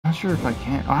Not sure if I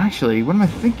can. Oh, actually, what am I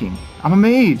thinking? I'm a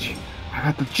mage.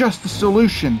 I got just the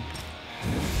solution.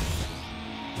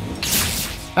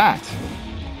 That.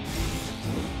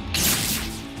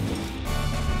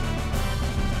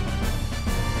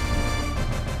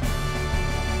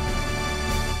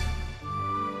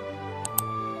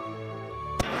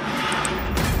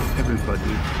 Everybody,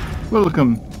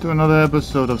 welcome to another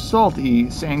episode of Salty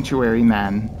Sanctuary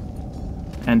Man.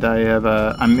 And I have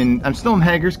I'm still in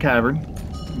Hager's Cavern.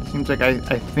 It seems like I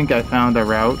think I found a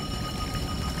route.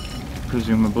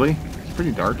 Presumably. It's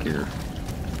pretty dark here.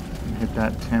 Hit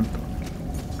that temp.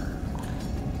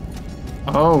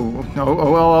 Oh, no, oh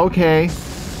well, okay.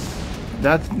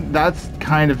 That's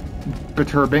kind of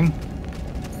perturbing.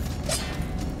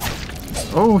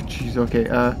 Oh, jeez, okay,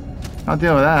 I'll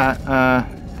deal with that.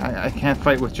 I can't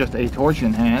fight with just a torch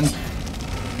in hand.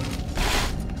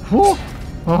 Whew.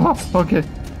 Oh, okay.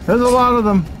 There's a lot of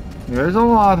them. There's a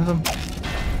lot of them.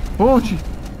 Oh, gee.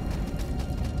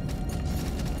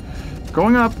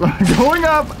 Going up. Going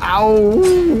up.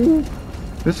 Ow.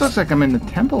 This looks like I'm in the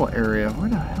temple area. Where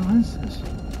the hell is this?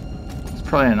 It's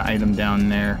probably an item down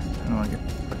there. I don't want to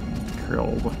get fucking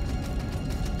killed.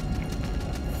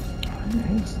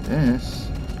 Where is this?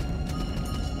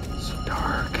 It's so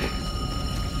dark.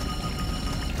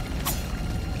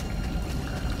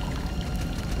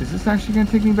 Is this actually going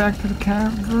to take me back to the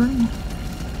cavern?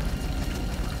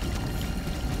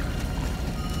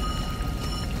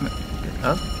 Get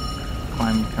up.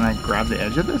 Climb. Can I grab the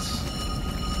edge of this?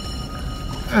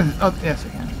 Oh, yes, I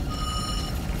can.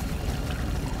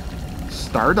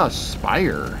 Stardust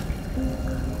Spire.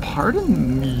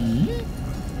 Pardon me?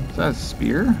 Is that a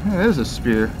spear? It is a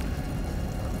spear.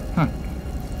 Huh.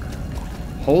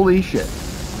 Holy shit.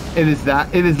 It is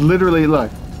that. It is literally, look.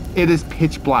 It is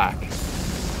pitch black.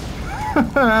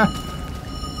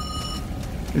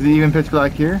 Is it even pitch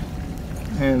black here?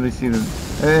 At least see the.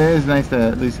 It is nice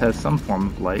that at least has some form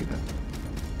of light. What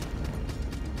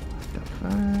the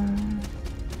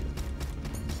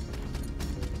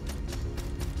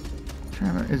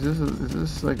fuck? Is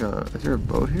this like a? Is there a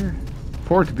boat here?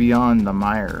 Port beyond the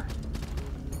mire.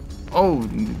 Oh,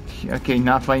 okay.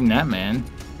 Not fighting that man.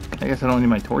 I guess I don't need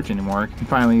my torch anymore. I can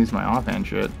finally use my offhand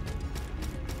shit.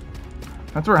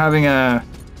 That's where having a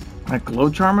glow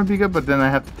charm would be good, but then I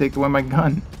have to take away my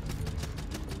gun.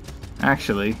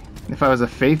 Actually, if I was a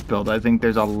faith build, I think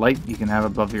there's a light you can have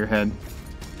above your head,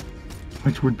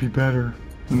 which would be better.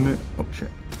 Oh shit!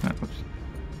 Oops.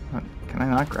 Can I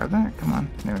not grab that? Come on.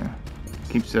 There we go.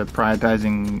 Keeps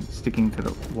prioritizing sticking to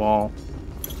the wall.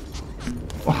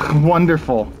 Oh,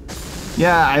 wonderful.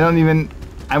 Yeah,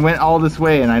 I went all this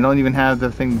way and I don't even have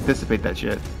the thing to dissipate that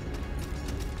shit.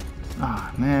 Ah,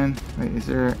 oh, man. Wait, is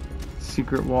there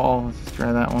secret wall? Let's just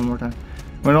try that one more time.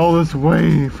 Went all this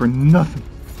way for nothing.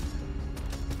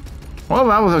 Well,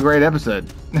 that was a great episode.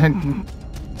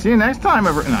 See you next time.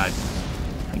 No, I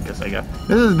guess I got.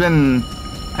 This has been.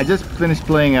 I just finished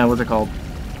playing. What's it called?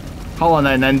 Hollow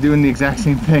Knight, and I'm doing the exact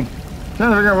same thing.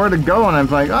 Trying to figure out where to go, and I'm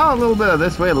like, oh, a little bit of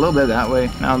this way, a little bit that way.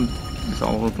 Now I'm just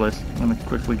all over the place. I'm gonna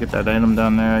quickly get that item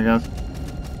down there, I guess.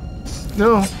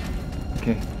 No.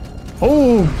 Okay.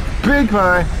 Oh, big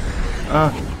pie.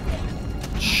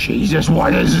 Jesus,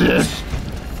 what is this?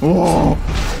 Whoa,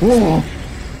 whoa.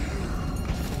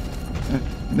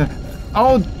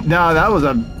 Oh, no, that was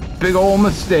a big old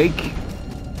mistake.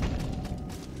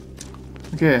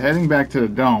 Okay, heading back to the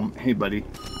dome. Hey, buddy,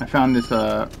 I found this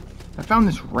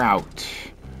route,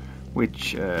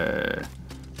 which,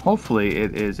 hopefully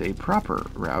it is a proper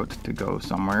route to go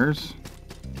somewheres.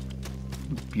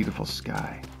 Beautiful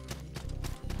sky.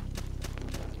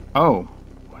 Oh,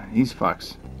 these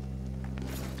fucks.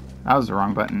 That was the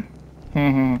wrong button.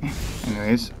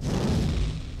 Anyways.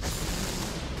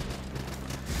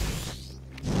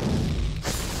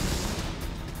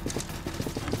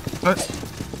 What?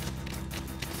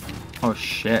 Oh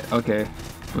shit, okay.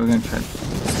 We're gonna try.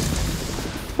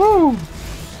 Woo!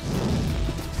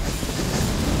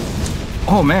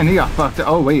 Oh man, he got fucked up.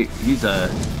 Oh wait, he's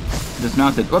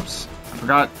dismounted. Whoops, I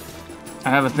forgot. I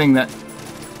have a thing that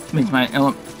makes my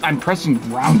I'm pressing the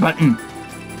wrong button.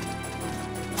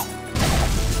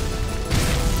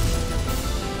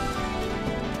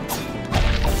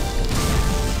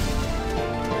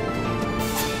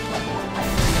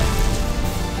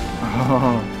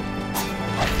 Oh.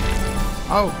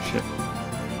 Oh, shit.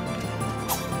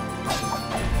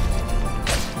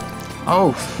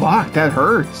 Oh, fuck, that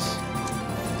hurts.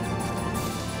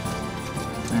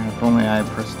 Man, if only I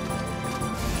pressed...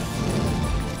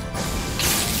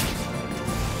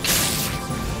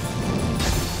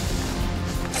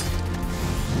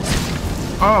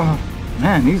 Oh,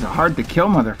 man, he's a hard to kill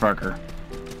motherfucker.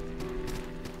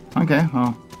 Okay,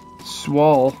 well,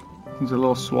 Swall. He's a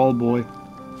little Swall boy.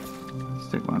 Let's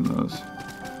take one of those.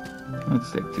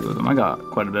 Let's take 2 of them. I got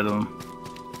quite a bit of them.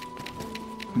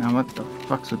 Now what the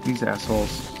fuck's with these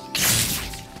assholes?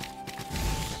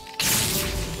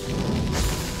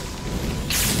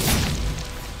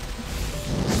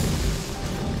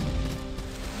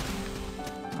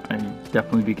 I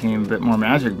definitely became a bit more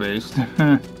magic based.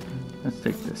 Let's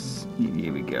take this.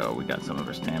 Here we go. We got some of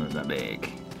our stamina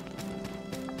bag.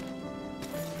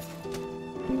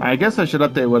 I guess I should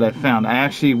update what I found. I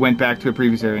actually went back to a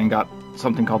previous area and got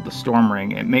something called the Storm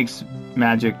Ring. It makes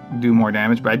magic do more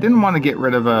damage, but I didn't want to get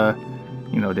rid of the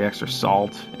extra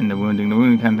salt in the wounding. The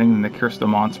wounding kind of thing, and the Curse de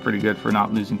Mont's pretty good for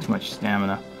not losing too much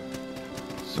stamina.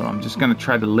 So I'm just gonna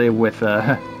try to live with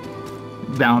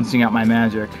balancing out my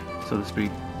magic, so to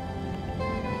speak.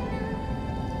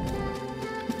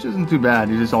 Which isn't too bad.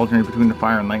 You just alternate between the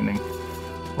fire and lightning.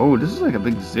 Oh, this is like a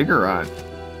big ziggurat.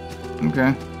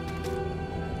 Okay.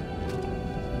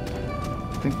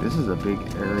 I think this is a big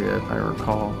area, if I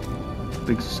recall.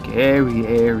 Big scary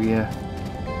area.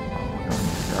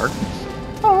 Oh, darkness.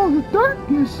 Oh, the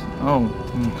darkness! Oh,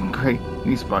 great.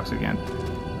 These bucks again.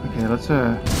 Okay, let's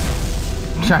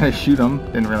try to shoot them.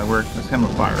 Didn't really work. Let's hit him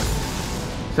with fire.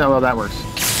 See how well that works.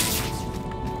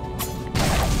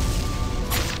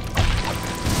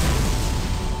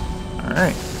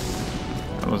 Alright.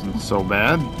 That wasn't so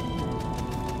bad.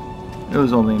 It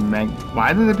was only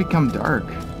Why did it become dark?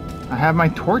 I have my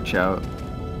torch out.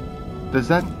 Does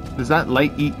that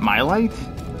light eat my light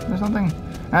or something?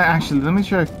 Actually, let me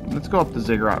try. Let's go up the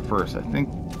ziggurat first. I think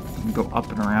we can go up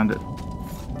and around it.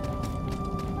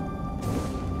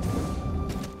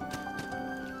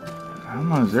 I don't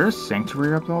know. Is there a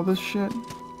sanctuary up to all this shit?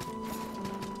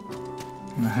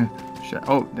 Shit.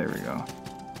 Oh, there we go.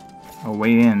 A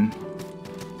way in.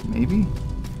 Maybe?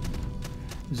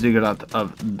 Ziggurat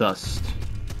of dust.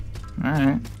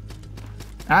 Alright.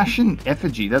 Ashen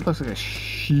effigy. That looks like a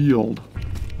shield.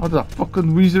 Oh, there's a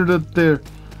fucking wizard up there.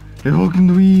 A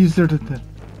fucking wizard up there.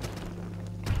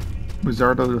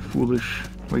 Wizardo the Foolish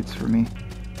waits for me.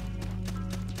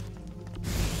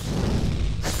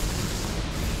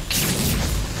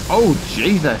 Oh,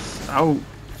 Jesus. Oh.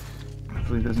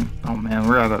 Hopefully he doesn't. Oh, man.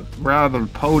 We're out of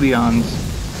podions.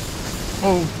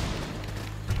 Oh.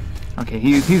 Okay,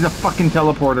 he's a fucking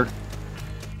teleporter.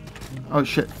 Oh,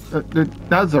 shit.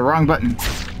 That was the wrong button.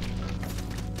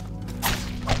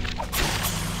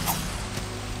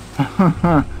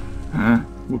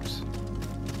 Whoops.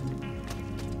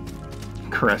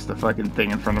 Caress the fucking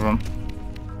thing in front of him.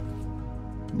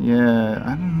 Yeah, I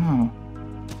don't know.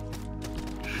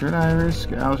 Should I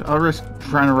risk? I'll risk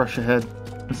trying to rush ahead.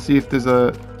 Let's see if there's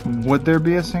a... Would there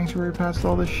be a sanctuary past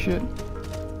all this shit?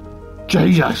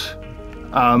 Jesus!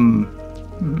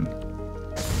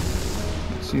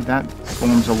 See, that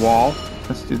forms a wall.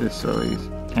 Let's do this so he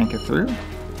can't get through.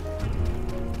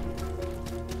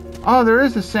 Oh, there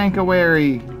is a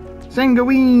sanctuary!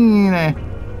 Sanguine!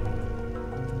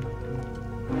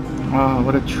 Oh,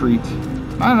 what a treat.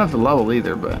 Not enough to level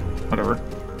either, but whatever.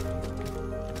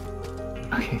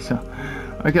 Okay,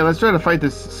 okay, let's try to fight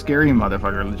this scary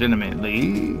motherfucker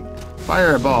legitimately.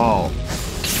 Fireball!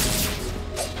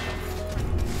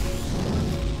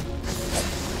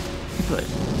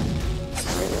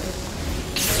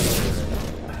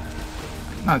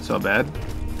 Not so bad.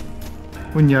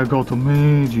 When you go to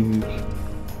magic.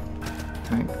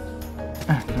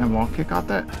 Can I wall kick off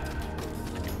that?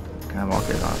 Can I wall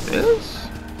kick off this?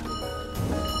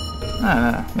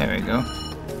 There we go.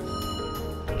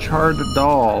 Charred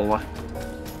doll.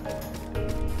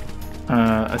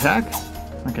 Attack?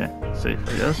 Okay, safe,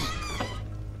 I guess.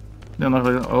 Don't look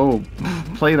like. Oh,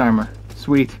 plate armor.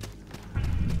 Sweet.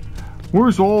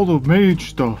 Where's all the mage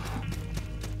stuff?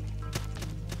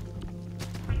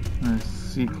 I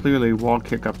see clearly wall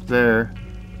kick up there.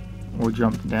 Or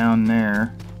jump down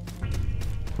there.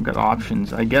 We've got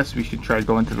options. I guess we should try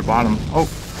going to the bottom. Oh,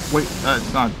 wait,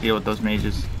 let's not deal with those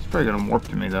mages. It's probably gonna warp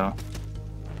to me though.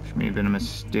 Which may have been a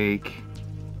mistake.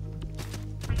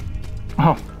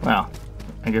 Oh, well.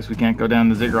 I guess we can't go down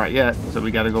the ziggurat yet, so we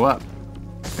gotta go up.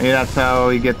 Maybe that's how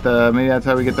we get the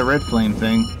red flame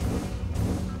thing.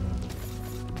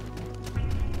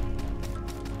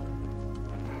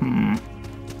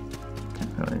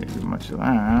 Can't really do much of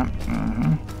that.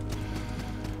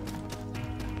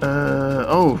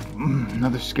 Oh,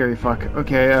 another scary fuck.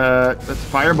 Okay, let's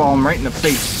fireball him right in the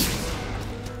face.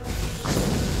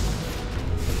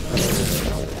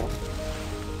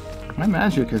 My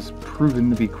magic has proven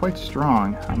to be quite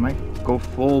strong. I might go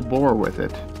full bore with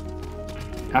it.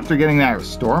 After getting that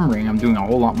storm ring, I'm doing a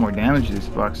whole lot more damage to these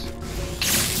fucks.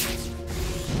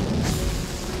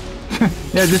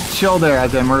 Yeah, just chill there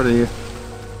as I murder you.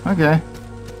 Okay.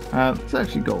 Let's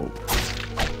actually go.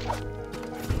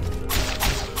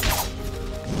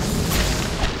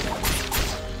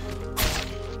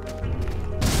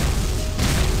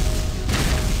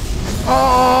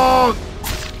 Oh!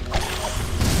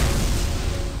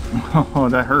 Oh,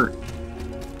 that hurt.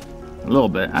 A little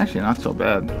bit. Actually, not so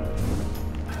bad.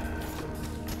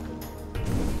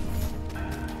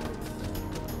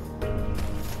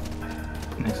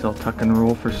 Nice little tuck and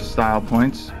roll for style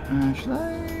points. Should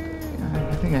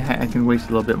I think I can waste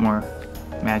a little bit more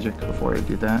magic before I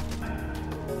do that.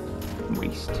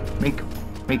 Waste. Make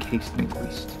haste, make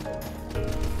waste.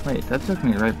 Wait, that took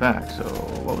me right back. So,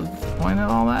 what was the point of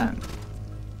all that?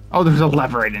 Oh, there's a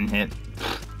lever I didn't hit.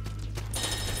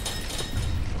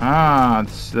 Ah,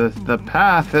 it's the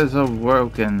path has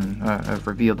awoken,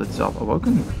 revealed itself.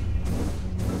 Awoken?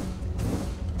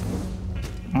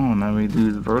 Oh, now we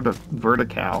do the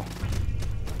vertical.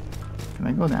 Can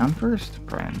I go down first?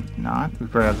 Probably not. We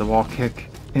probably have the wall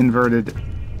kick inverted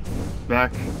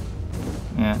back.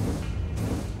 Yeah.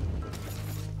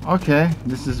 Okay,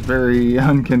 this is very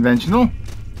unconventional.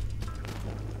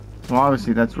 Well,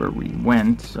 obviously that's where we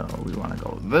went, so we want to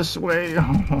go this way.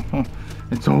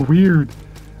 It's all weird.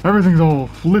 Everything's all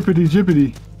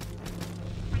flippity-jippity.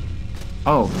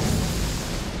 Oh.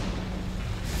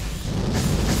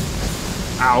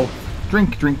 Ow.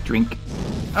 Drink, drink, drink.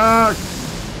 I'm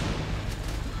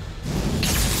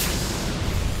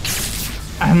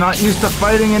not used to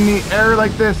fighting in the air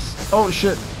like this. Oh,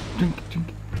 shit. Drink,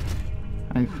 drink.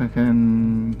 I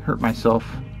fucking hurt myself.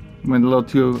 I went a little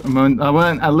too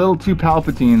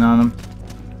Palpatine on him.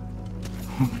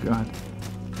 Oh, God.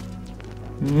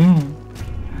 Yeah.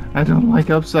 I don't like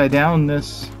upside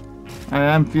downness. I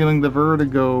am feeling the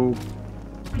vertigo.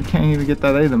 I can't even get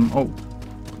that item. Oh,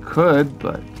 could,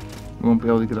 but we won't be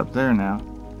able to get up there now.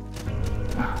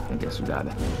 I guess we got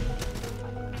it.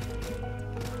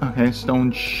 Okay,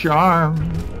 stone charm.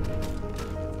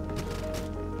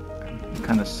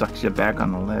 Kind of sucks you back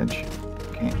on the ledge.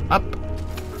 Okay, up.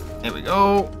 There we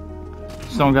go.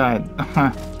 Stone guide.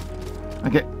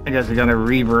 Okay, I guess I gotta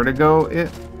re-vertigo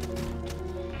it.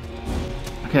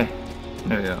 Okay,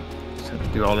 there we go. Just have to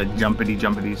do all the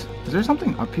jumpity-jumpities. Is there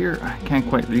something up here? I can't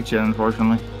quite reach it,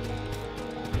 unfortunately.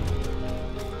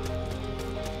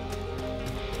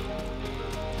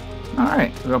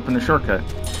 Alright, we opened a shortcut.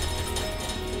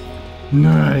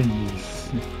 Nice.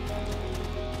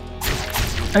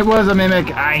 It was a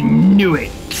mimic. I knew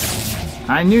it.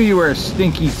 I knew you were a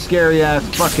stinky, scary-ass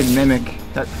fucking mimic.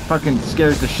 That fucking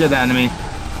scares the shit out of me.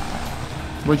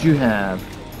 What'd you have?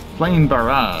 Flame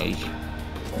barrage.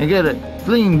 I got a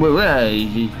flame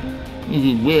barrage. Is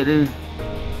it better?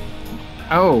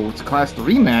 Oh, it's class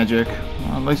 3 magic.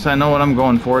 Well, at least I know what I'm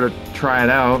going for to try it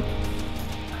out.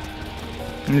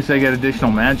 At least I get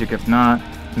additional magic if not.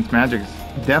 Since magic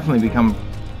has definitely become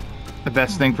the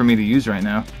best thing for me to use right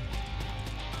now.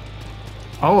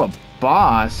 Oh, a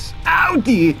boss.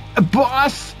 Ouchie! A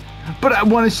boss! But I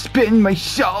want to spin my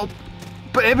salt.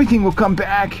 But everything will come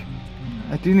back.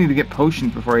 I do need to get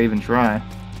potions before I even try.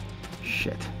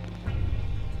 Shit.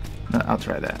 No, I'll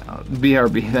try that.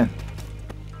 BRB then.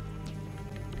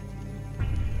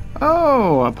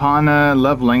 Oh, upon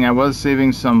leveling, I was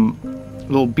saving some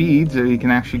little beads that you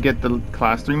can actually get the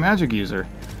class 3 magic user.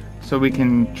 So we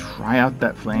can try out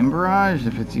that flame barrage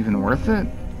if it's even worth it.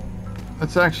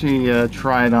 Let's actually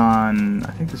try it on,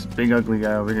 I think, this big ugly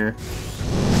guy over here.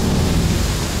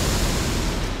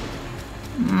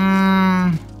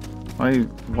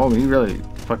 Well, he really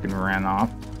fucking ran off.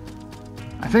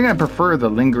 I think I prefer the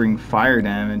lingering fire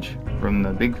damage from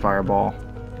the big fireball.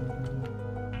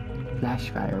 Flash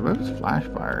fire. What was flash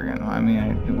fire again? I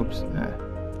mean, whoops.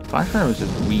 Flash fire was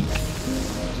just weak.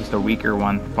 Just a weaker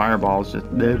one. Fireball is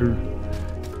just better.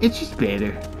 It's just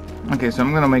better. Okay, so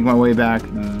I'm gonna make my way back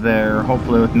there,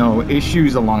 hopefully with no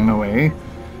issues along the way.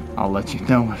 I'll let you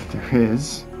know if there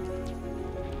is.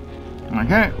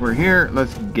 Okay, we're here.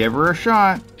 Let's give her a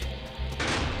shot.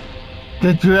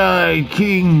 The Dry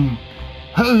King.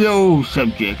 Hello,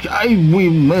 subject. I will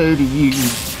murder you.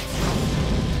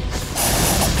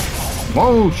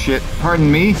 Whoa, shit.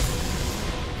 Pardon me.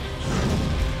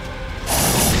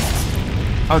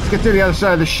 Let's get to the other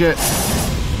side of the shit.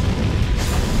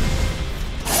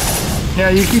 Yeah,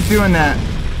 you keep doing that.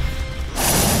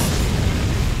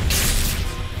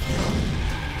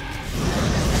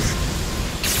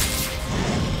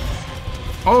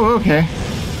 Oh, okay.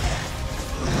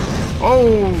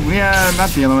 Oh, yeah, I'm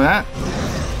not dealing with that.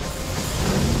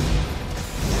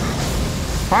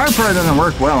 Fire probably doesn't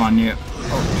work well on you.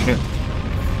 Oh, shit.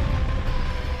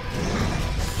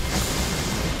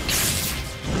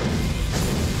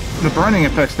 The burning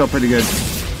effect's still pretty good.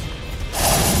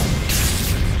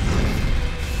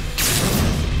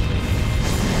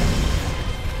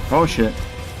 Oh shit.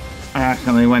 I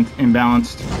accidentally went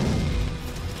imbalanced.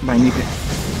 But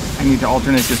I need to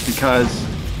alternate just because.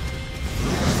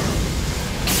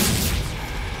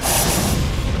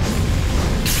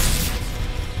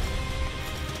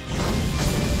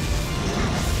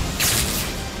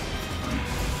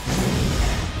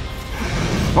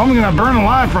 Well, I'm gonna burn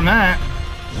alive from that.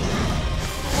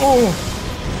 Oh.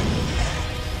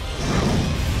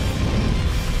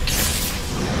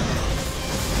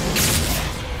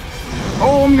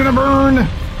 Oh, I'm gonna burn.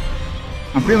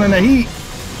 I'm feeling the heat.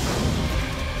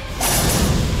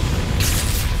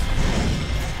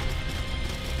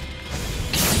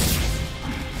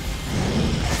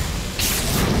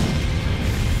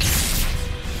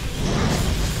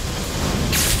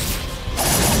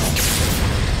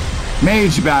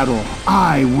 Mage battle.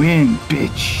 I win,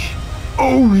 bitch.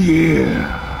 Oh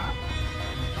yeah.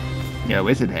 Yo,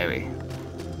 is it heavy?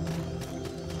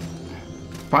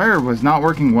 Fire was not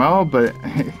working well, but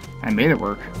I made it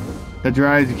work. The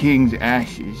dried king's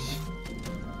ashes.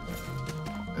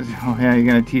 Oh yeah, you're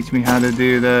gonna teach me how to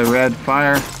do the red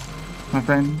fire, my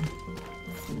friend?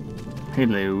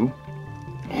 Hello.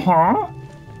 Huh?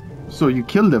 So you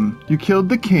killed him. You killed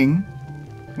the king?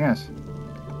 Yes.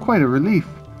 Quite a relief.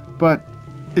 But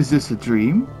is this a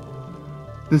dream?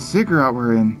 The ziggurat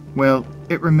we're in, well,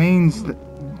 it reminds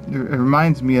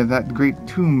me of that great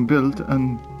tomb built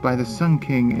by the Sun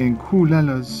King in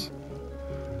Kulela's.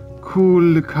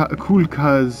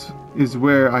 Kulkaz is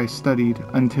where I studied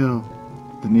until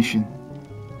the mission.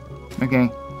 Okay.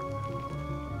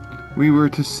 We were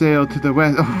to sail to the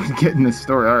west. Oh, getting this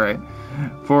story, alright.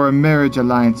 For a marriage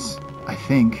alliance, I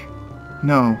think.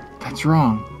 No, that's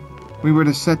wrong. We were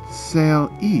to set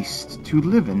sail east to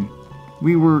Livin.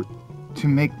 We were to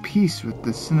make peace with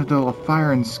the Citadel of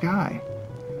Fire and Sky.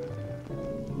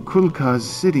 Kulka's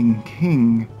sitting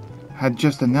king had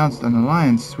just announced an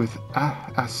alliance with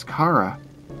Askara,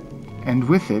 and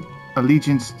with it,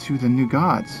 allegiance to the new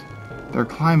gods. Their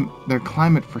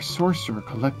climate for sorcerer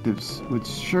collectives would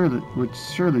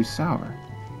surely sour.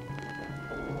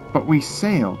 But we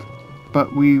sailed.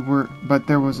 But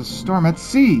there was a storm at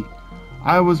sea.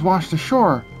 I was washed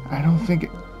ashore. I don't think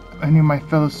any of my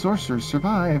fellow sorcerers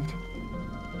survived.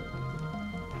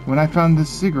 When I found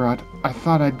this ziggurat, I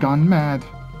thought I'd gone mad.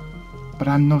 But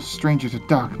I'm no stranger to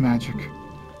dark magic.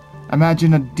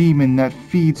 Imagine a demon that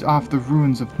feeds off the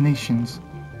ruins of nations.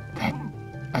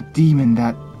 A demon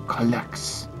that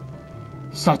collects.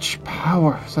 Such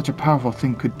a powerful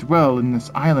thing could dwell in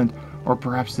this island, or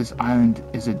perhaps this island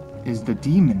is the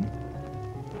demon.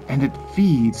 And it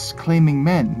feeds, claiming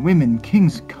men, women,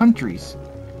 kings, countries.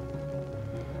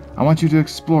 I want you to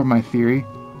explore my theory,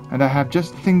 and I have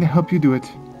just the thing to help you do it.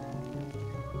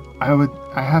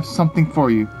 I have something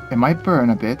for you. It might burn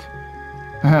a bit.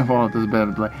 Well, it does a bit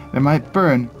of delay. It might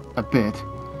burn a bit,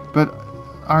 but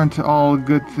aren't all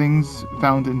good things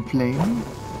found in flame?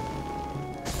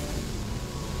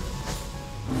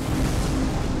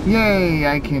 Yay,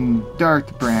 I can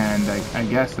dart brand. I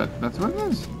guess that's what it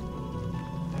is.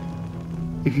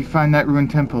 If you find that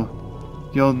ruined temple,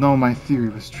 you'll know my theory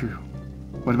was true.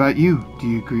 What about you? Do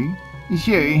you agree?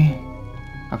 Yay!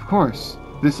 Of course.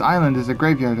 This island is a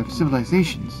graveyard of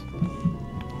civilizations.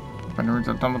 In other words,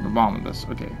 I'm done with the bomb of this.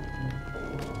 Okay.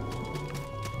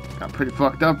 Got pretty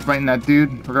fucked up fighting that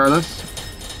dude, regardless.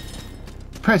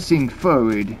 Pressing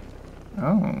forward.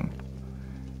 Oh.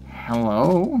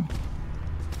 Hello?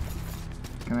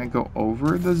 Can I go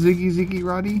over the Ziggy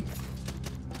Roddy?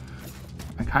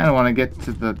 I kind of want to get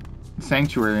to the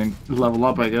sanctuary and level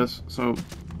up, I guess. So,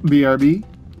 BRB.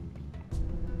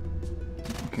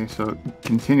 Okay, so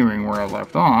continuing where I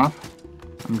left off,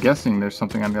 I'm guessing there's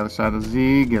something on the other side of the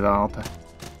ziggurat.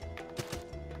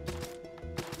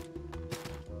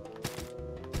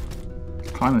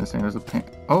 Climbing this thing, there's a pain.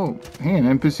 Oh, hey,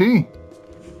 an NPC.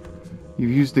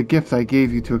 You've used the gift I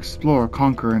gave you to explore,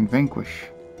 conquer, and vanquish.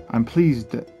 I'm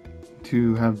pleased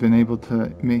to have been able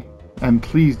to make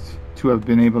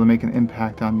an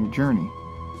impact on your journey.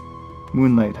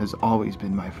 Moonlight has always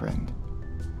been my friend.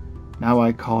 Now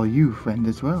I call you friend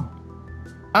as well.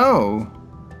 Oh!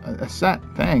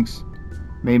 Thanks.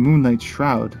 May Moonlight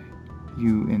shroud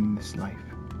you in this life.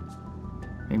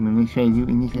 May Moonlight shroud you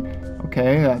in this life.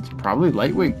 Okay, that's probably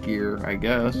lightweight gear, I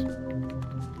guess.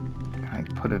 Can I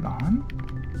put it on?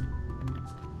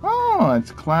 Oh,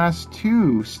 it's class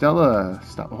 2. Stella.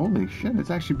 Holy shit, it's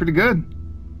actually pretty good.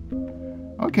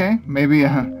 Okay, maybe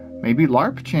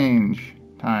LARP change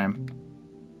time.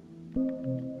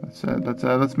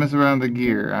 Let's mess around the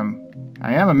gear.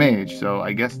 I am a mage, so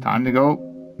I guess time to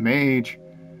go mage.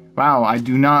 Wow, I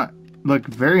do not look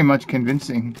very much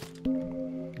convincing.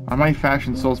 I might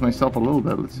fashion souls myself a little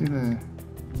bit. Let's see the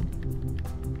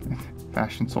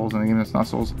fashion souls in the game that's not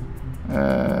souls.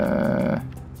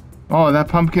 Oh, that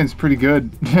pumpkin's pretty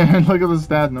good. Look at the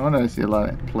stats. No wonder I see a lot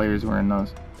of players wearing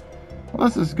those. Well,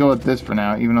 let's just go with this for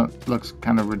now, even though it looks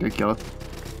kind of ridiculous.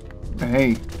 But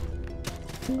hey,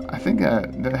 I think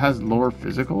that has lower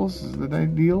physicals is the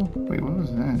ideal. Wait, what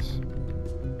was this?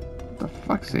 What the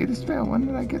fuck, Sadist Veil? When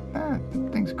did I get that?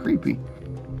 That thing's creepy.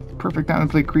 Perfect time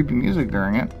to play creepy music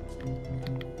during it.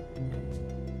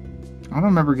 I don't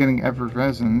remember getting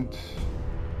Effervescent.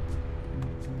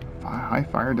 High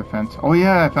fire defense. Oh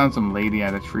yeah, I found some lady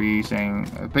at a tree saying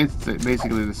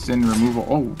basically the sin removal.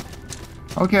 Oh,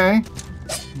 okay.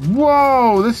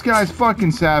 Whoa, this guy's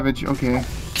fucking savage. Okay.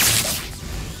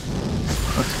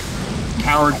 Let's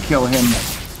coward kill him.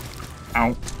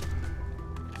 Ow.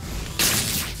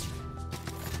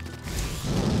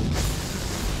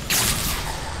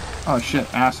 Oh shit,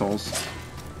 assholes.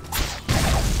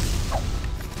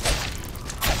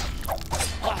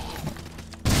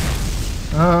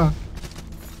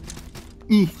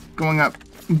 Going up.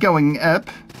 Going up.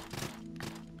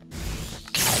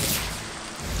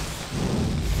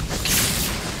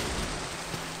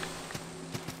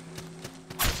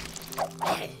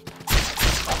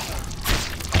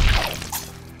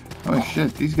 Oh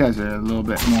shit, these guys are a little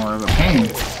bit more of a pain.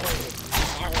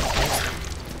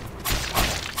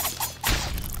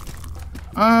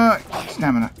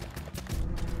 Stamina.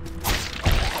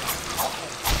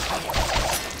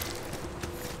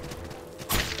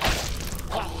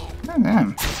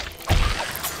 Damn.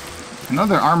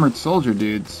 Another armored soldier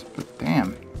dudes, but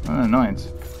damn, what an annoyance.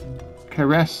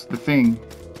 Caress the thing.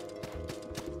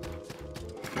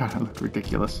 God, I look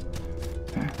ridiculous.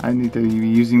 I need to be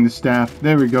using the staff.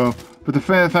 There we go. But the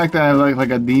fact that I look like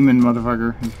a demon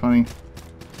motherfucker is funny.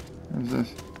 Where's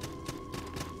this?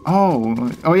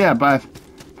 Oh yeah, by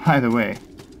the way,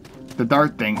 the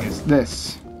dart thing is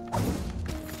this.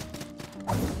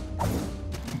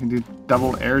 I can do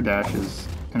double air dashes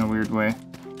in a weird way,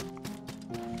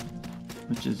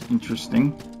 which is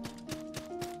interesting.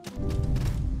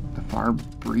 The far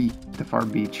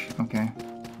beach. Okay.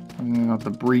 Something about the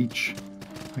breach.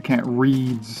 I can't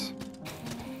reads.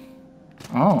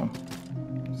 Oh,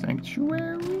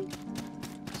 sanctuary.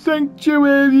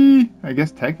 Sanctuary. I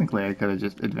guess technically I could have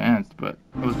just advanced, but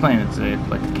I was playing it safe,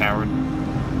 like a coward.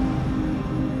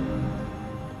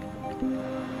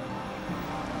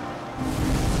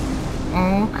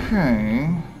 Okay.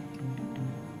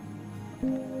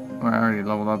 Well, I already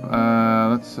leveled up.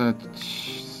 Let's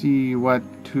see what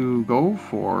to go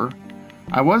for.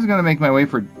 I was gonna make my way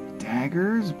for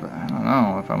daggers, but I don't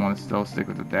know if I want to still stick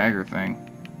with the dagger thing.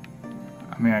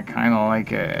 I mean, I kind of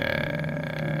like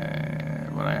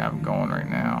what I have going right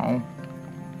now.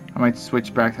 I might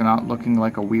switch back to not looking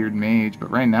like a weird mage, but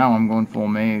right now I'm going full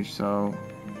mage, so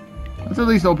let's at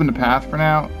least open the path for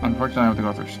now. Unfortunately, I have to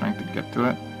go through strength to get to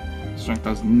it. Strength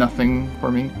does nothing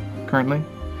for me currently.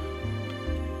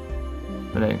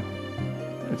 But hey,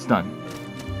 it's done.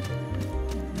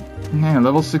 Man,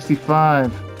 level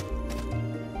 65.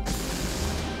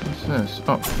 What's this?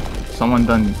 Oh, someone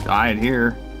done died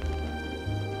here.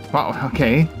 Wow,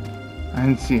 okay. I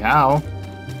didn't see how.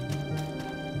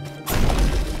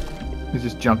 You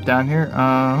just jump down here?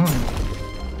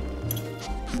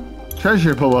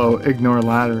 Treasure below, ignore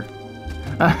ladder.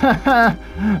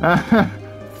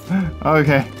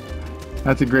 Okay,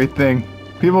 that's a great thing.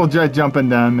 People just jumping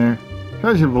down there.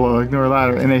 Treasure below, ignore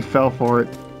ladder, and they fell for it.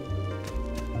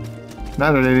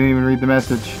 That or they didn't even read the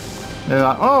message. They're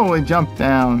like, oh, we jumped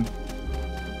down.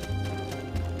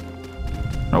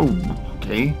 Oh,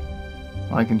 okay.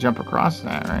 Well, I can jump across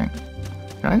that, right?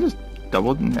 Can I just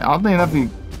double? Oddly enough,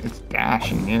 it's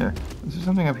dash in here. Is there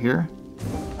something up here?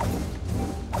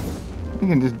 You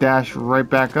can just dash right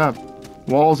back up.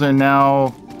 Walls are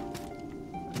now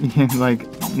like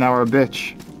now are a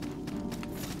bitch.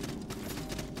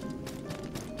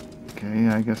 Okay,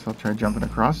 I guess I'll try jumping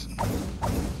across.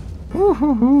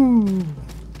 Woo-hoo-hoo.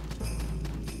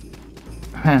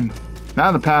 Man,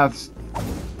 now the path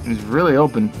is really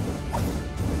open.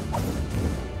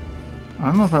 I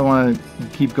don't know if I want to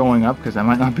keep going up because I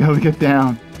might not be able to get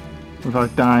down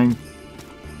without dying.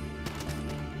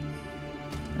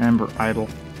 Amber Idol.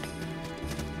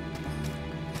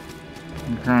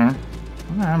 Okay.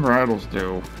 What do Amber Idols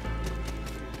do?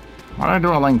 Why do I do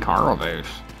a Linkara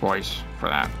voice for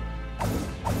that?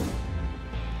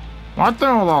 What do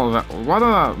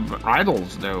the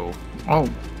idols do? Oh,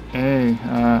 hey,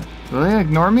 will they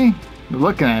ignore me? They're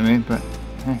looking at me, but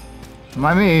hey,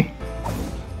 mind me.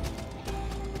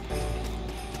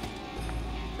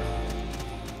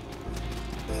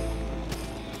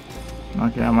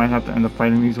 Okay, I might have to end up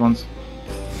fighting these ones.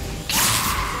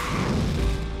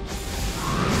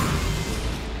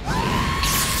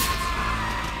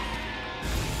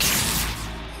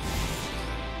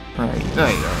 Right, there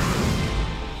you go.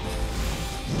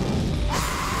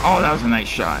 Oh, that was a nice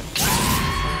shot.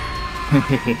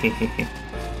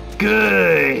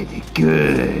 Good,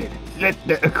 good.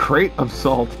 A crate of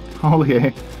salt. Oh yeah,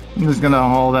 I'm just gonna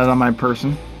haul that on my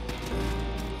person.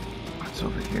 What's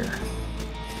over here?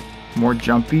 More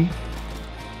jumpy.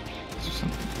 There's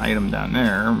some item down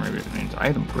there. Maybe it means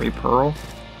item. Gray pearl.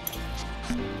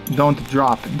 Don't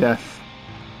drop death.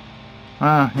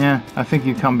 Yeah. I think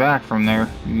you come back from there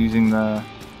using the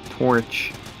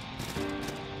torch.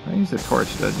 I use the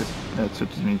torch that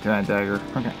switches me to that dagger.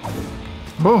 Okay.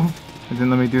 Oh, it didn't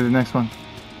let me do the next one.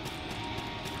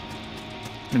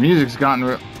 The music's gotten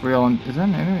real. Is that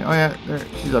an enemy? Oh yeah, there.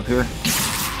 She's up here,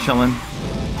 chilling.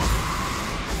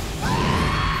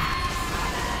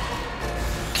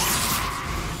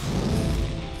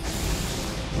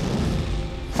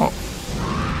 Oh.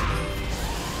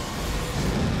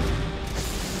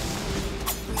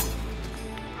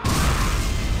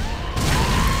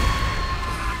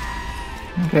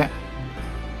 Okay.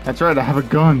 That's right, I have a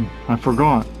gun. I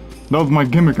forgot. That was my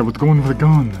gimmick, I was going with a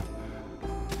gun.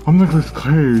 I'm Nicolas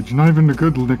Cage, not even a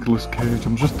good Nicolas Cage.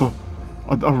 I'm just a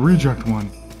reject one.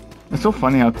 It's so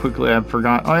funny how quickly I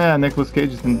forgot. Oh yeah, Nicolas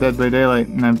Cage is in Dead by Daylight,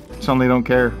 and I suddenly don't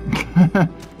care. I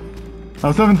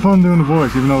was having fun doing the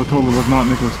voice, even though it totally was not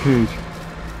Nicolas Cage.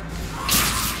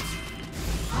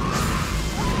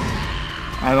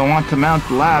 I don't want to mount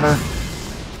the ladder.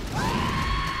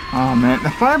 Oh man,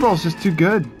 the fireball's just too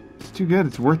good. It's too good,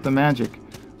 it's worth the magic.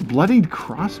 Bloodied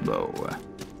crossbow.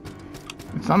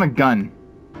 It's not a gun.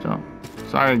 So,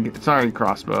 sorry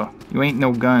crossbow. You ain't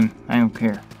no gun. I don't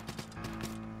care.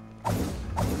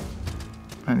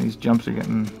 And these jumps are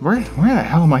getting... Where the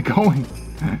hell am I going?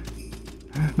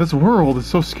 This world is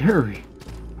so scary.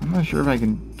 I'm not sure if I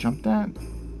can jump that.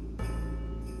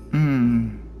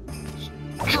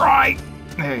 Try!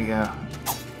 There you go.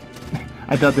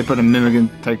 I thought they put a mimicking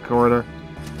type corridor.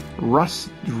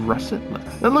 Russet?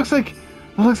 That looks like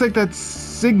that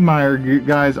Sigmire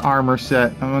guy's armor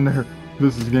set. I wonder if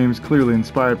this game is clearly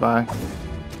inspired by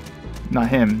not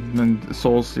him, and the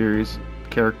Souls series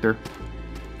character.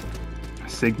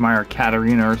 Sigmire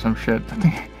Katarina or some shit.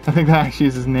 I think that actually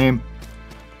is his name.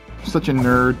 I'm such a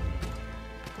nerd.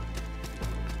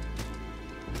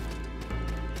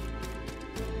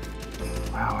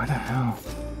 Wow, what the hell?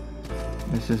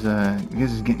 This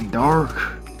is getting dark.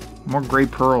 More gray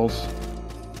pearls.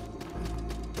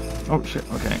 Oh shit,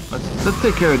 okay. Let's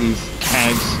take care of these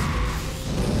hags.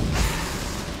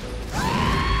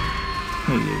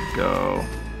 There you go.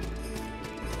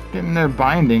 Getting their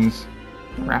bindings.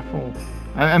 Raffle.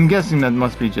 I'm guessing that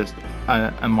must be just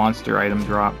a monster item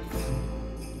drop.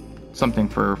 Something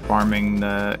for farming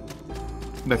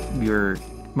your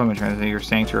what am I trying to say? Your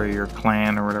sanctuary, your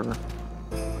clan, or whatever.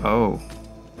 Oh.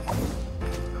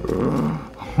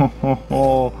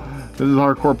 This is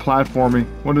hardcore platforming.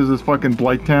 What is this, fucking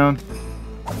Blighttown?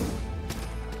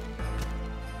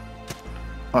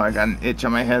 Oh, I got an itch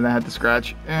on my head I had to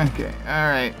scratch. Okay,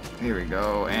 alright. Here we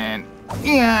go, and...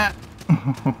 Yeah!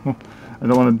 I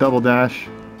don't want to double dash.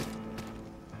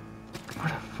 What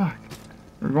the fuck?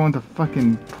 We're going to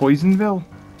fucking Poisonville?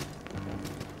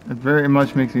 It very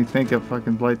much makes me think of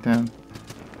fucking Blighttown.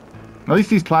 At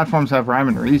least these platforms have rhyme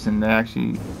and reason. They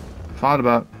actually thought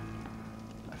about...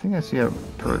 I think I see a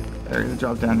turret area to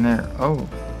drop down there. Oh.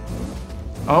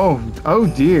 Oh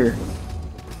dear.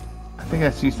 I think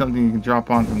I see something you can drop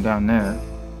on from down there.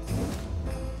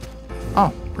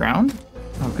 Oh, ground?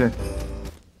 Oh, good.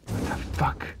 What the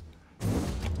fuck?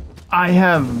 I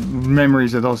have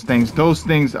memories of those things. Those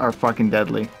things are fucking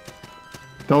deadly.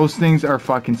 Those things are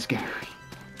fucking scary.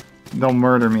 They'll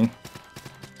murder me.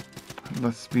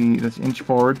 Let's inch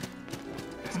forward.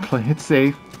 Let's play it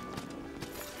safe.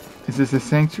 Is this a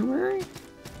sanctuary?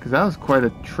 Because that was quite a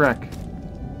trek.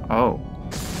 Oh.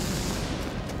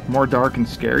 More dark and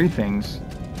scary things.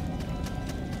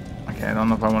 Okay, I don't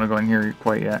know if I want to go in here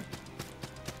quite yet.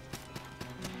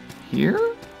 Here?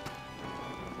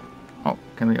 Oh,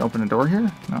 can we open a door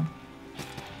here? No.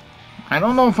 I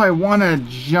don't know if I want to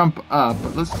jump up,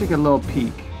 but let's take a little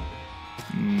peek.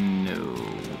 No.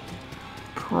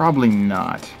 Probably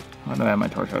not. Why do I have my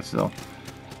torch out still?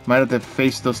 Might have to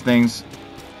face those things.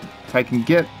 If I can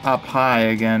get up high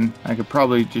again, I could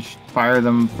probably just fire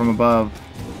them from above.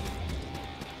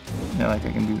 Yeah, like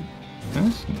I can do.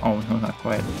 This? Oh, no, not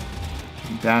quite.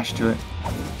 Dash to it.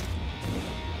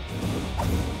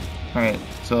 Alright,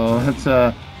 so let's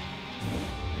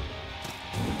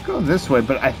go this way,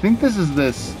 but I think this is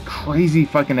this crazy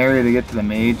fucking area to get to the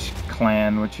mage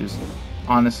clan, which is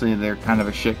honestly they're kind of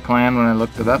a shit clan when I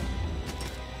looked it up.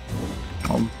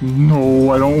 Oh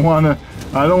no, I don't wanna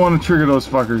trigger those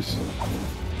fuckers.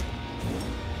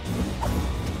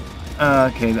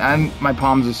 Okay, and my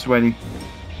palms are sweaty.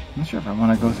 I'm not sure if I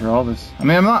want to go through all this. I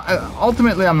mean, I'm not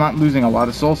ultimately I'm not losing a lot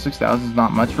of souls. 6,000 is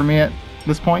not much for me at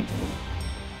this point.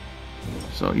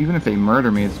 So even if they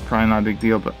murder me, it's probably not a big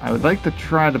deal, but I would like to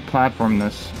try to platform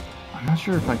this. I'm not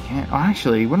sure if I can. Oh,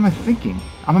 actually, what am I thinking?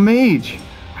 I'm a mage.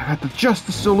 I got just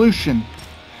the solution.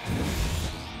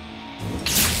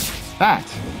 That.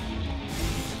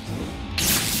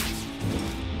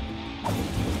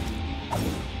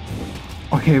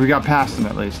 Okay, we got past him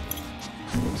at least.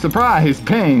 Surprise!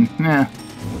 Pain! Nah.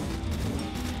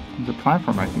 There's a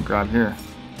platform I can grab here.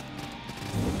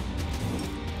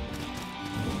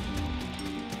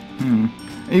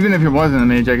 Even if it wasn't a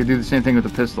mage, I could do the same thing with the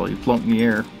pistol. You float in the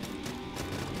air.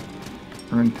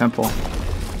 Or in temple.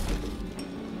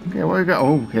 Okay, what we got?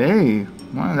 Okay.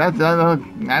 Well, I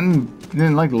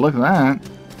didn't like the look of that.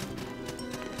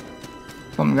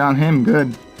 Something got him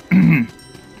good.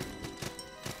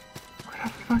 Where the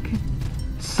fucking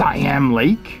Siam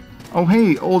Lake? Oh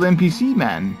hey, old NPC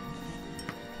man.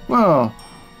 Well,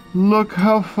 look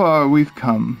how far we've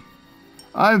come.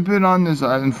 I've been on this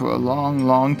island for a long,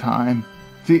 long time.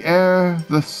 The air,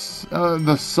 the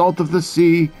salt of the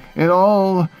sea, it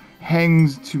all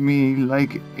hangs to me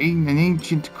like an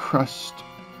ancient crust.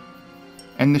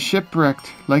 And the shipwrecked,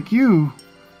 like you,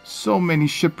 so many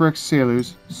shipwrecked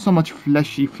sailors, so much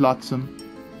fleshy flotsam.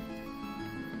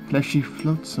 Fleshy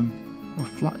flotsam. Or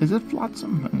is it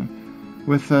flotsam?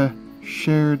 With a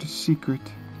shared secret.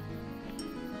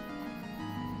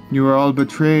 You are all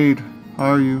betrayed,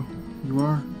 are you? You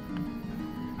are.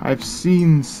 I've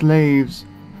seen slaves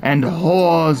and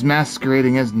whores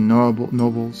masquerading as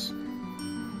nobles.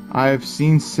 I've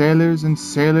seen sailors and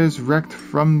sailors wrecked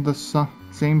from the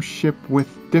same ship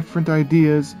with different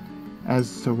ideas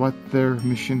as to what their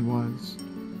mission was.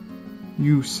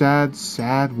 You sad,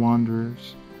 sad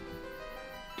wanderers.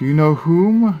 Do you know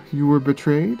whom you were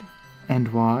betrayed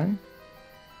and why?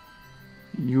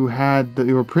 You had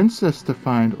your princess to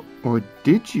find, or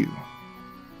did you?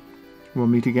 We'll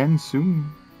meet again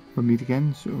soon. We'll meet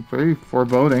again soon. Very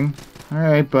foreboding.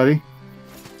 Alright, buddy.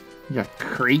 You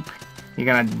creep. You're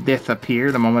gonna disappear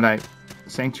the moment I...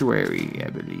 Sanctuary, I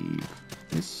believe.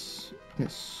 Yes.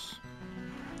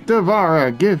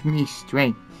 Devara, give me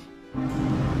strength.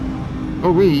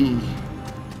 Oh, wee.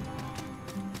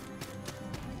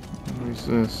 Where's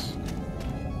this?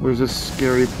 Where's this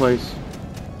scary place?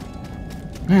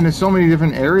 Man, there's so many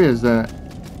different areas that...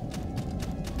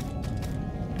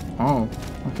 Oh,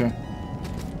 okay.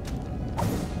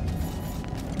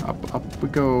 Up we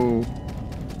go.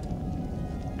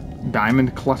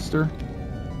 Diamond cluster.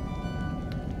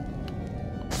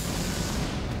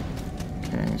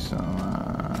 Okay, so,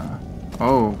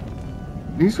 oh.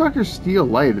 These fuckers steal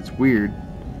light, it's weird.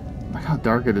 Look how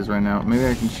dark it is right now. Maybe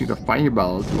I can shoot a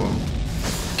fireball to them.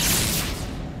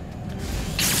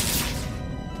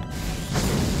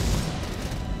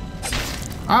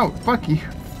 Ow, fuck you.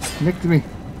 Nicked me.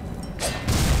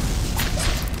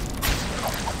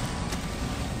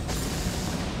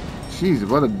 Jeez,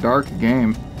 what a dark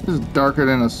game. This is darker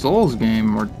than a Souls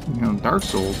game, or, you know, Dark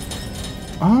Souls.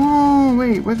 Oh,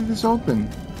 wait, where did this open?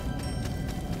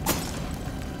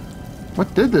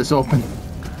 What did this open?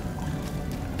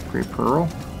 Great Pearl?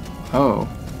 Oh.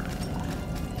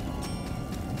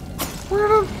 Where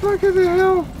the fuck is the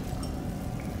hell?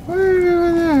 What are you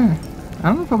doing there? I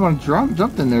don't know if I want to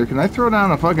jump in there. Can I throw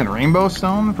down a fucking rainbow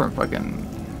stone for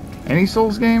fucking any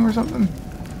Souls game or something?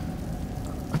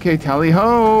 Okay, tally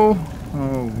ho!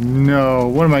 Oh no,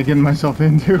 what am I getting myself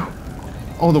into?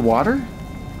 Oh, the water?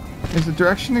 Is the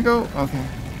direction to go? Okay.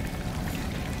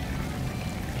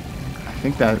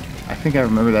 I think I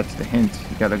remember that's the hint.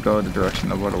 You gotta go the direction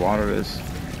of where the water is.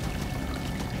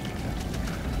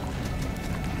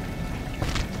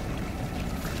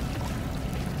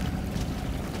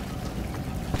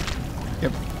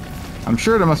 Yep. I'm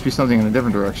sure there must be something in a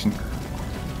different direction.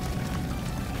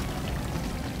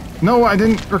 No, I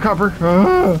didn't recover.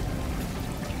 Ah!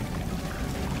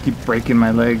 Keep breaking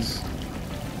my legs.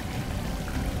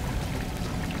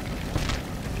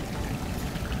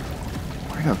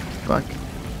 Where the fuck?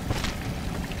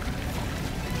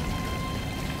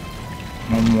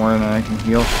 One more and then I can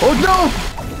heal. Oh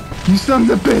no! You sons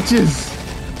of bitches!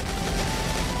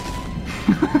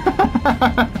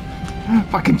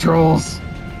 Fucking trolls.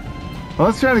 Well,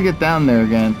 let's try to get down there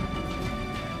again.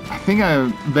 I think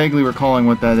I'm vaguely recalling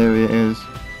what that area is.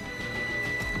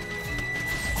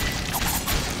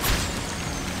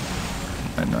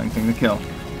 Annoying thing to kill.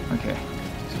 Okay.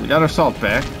 So we got our salt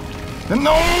back.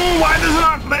 No! Why does it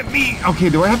not let me? Okay,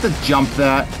 do I have to jump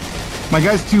that? My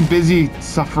guy's too busy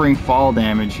suffering fall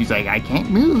damage. He's like, I can't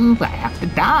move. I have to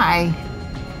die.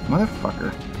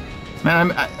 Motherfucker.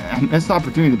 Man, I missed the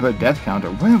opportunity to put a death counter.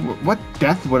 What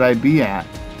death would I be at?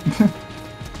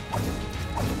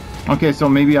 Okay, so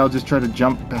maybe I'll just try to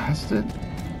jump past it.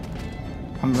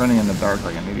 I'm running in the dark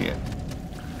like an idiot.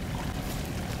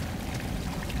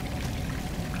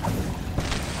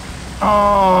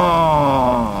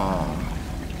 Oh!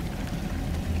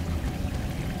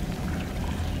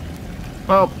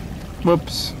 Well,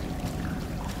 whoops.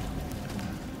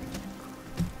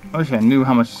 I wish I knew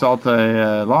how much salt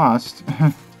I lost.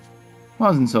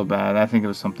 Wasn't so bad. I think it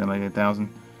was something like 8,000.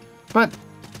 But,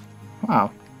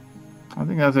 wow. I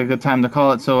think that's a good time to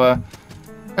call it. So,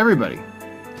 everybody,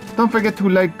 don't forget to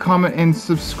like, comment, and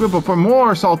subscribe for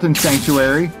more Salt and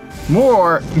Sanctuary,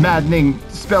 more maddening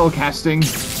spell casting,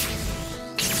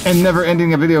 and never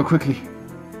ending a video quickly.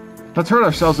 Let's hurt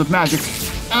ourselves with magic.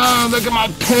 Oh, look at my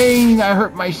pain! I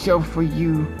hurt myself for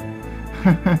you.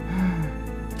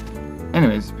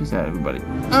 Anyways, peace out, everybody.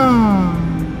 Oh.